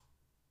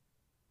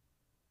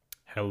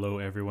Hello,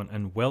 everyone,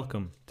 and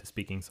welcome to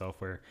Speaking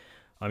Software.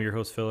 I'm your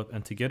host, Philip,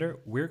 and together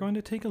we're going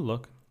to take a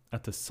look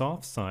at the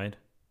soft side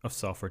of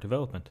software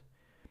development.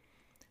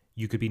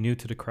 You could be new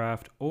to the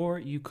craft, or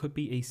you could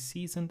be a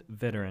seasoned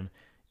veteran.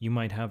 You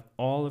might have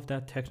all of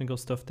that technical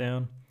stuff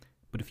down,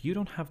 but if you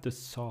don't have the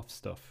soft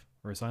stuff,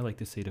 or as I like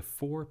to say, the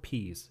 4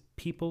 Ps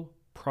people,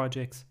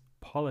 projects,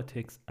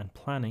 politics, and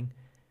planning,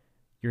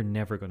 you're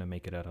never going to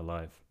make it out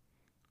alive.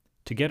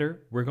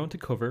 Together, we're going to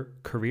cover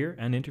career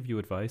and interview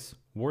advice,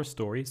 war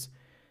stories,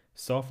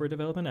 software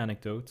development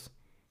anecdotes,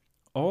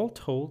 all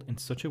told in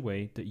such a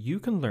way that you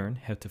can learn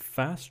how to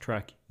fast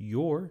track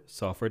your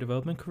software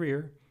development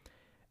career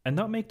and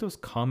not make those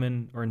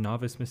common or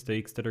novice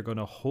mistakes that are going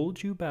to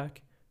hold you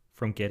back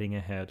from getting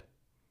ahead.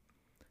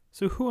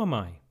 So, who am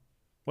I?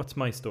 What's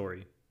my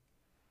story?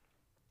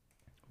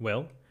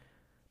 Well,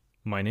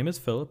 my name is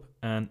Philip,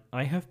 and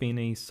I have been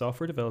a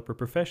software developer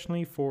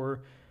professionally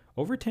for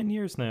over 10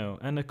 years now,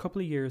 and a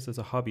couple of years as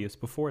a hobbyist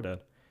before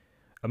that.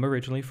 I'm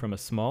originally from a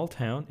small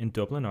town in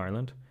Dublin,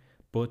 Ireland,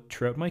 but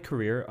throughout my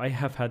career, I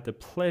have had the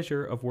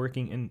pleasure of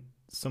working in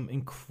some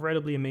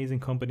incredibly amazing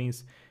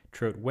companies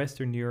throughout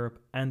Western Europe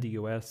and the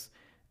US,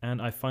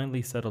 and I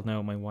finally settled now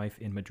with my wife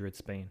in Madrid,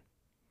 Spain.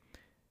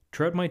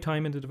 Throughout my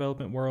time in the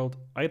development world,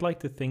 I'd like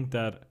to think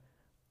that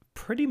I've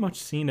pretty much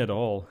seen it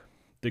all.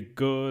 The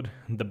good,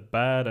 the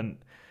bad, and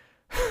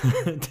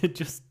the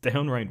just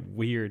downright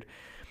weird.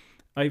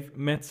 I've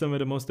met some of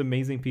the most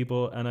amazing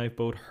people, and I've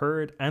both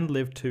heard and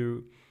lived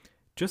to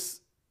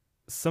just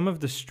some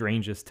of the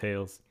strangest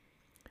tales.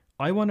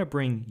 I want to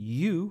bring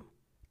you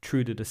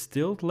through the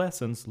distilled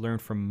lessons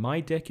learned from my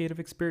decade of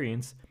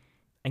experience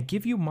and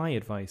give you my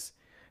advice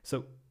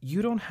so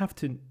you don't have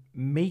to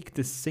make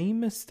the same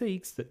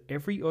mistakes that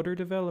every other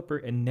developer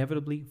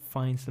inevitably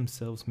finds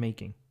themselves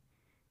making.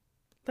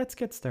 Let's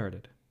get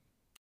started.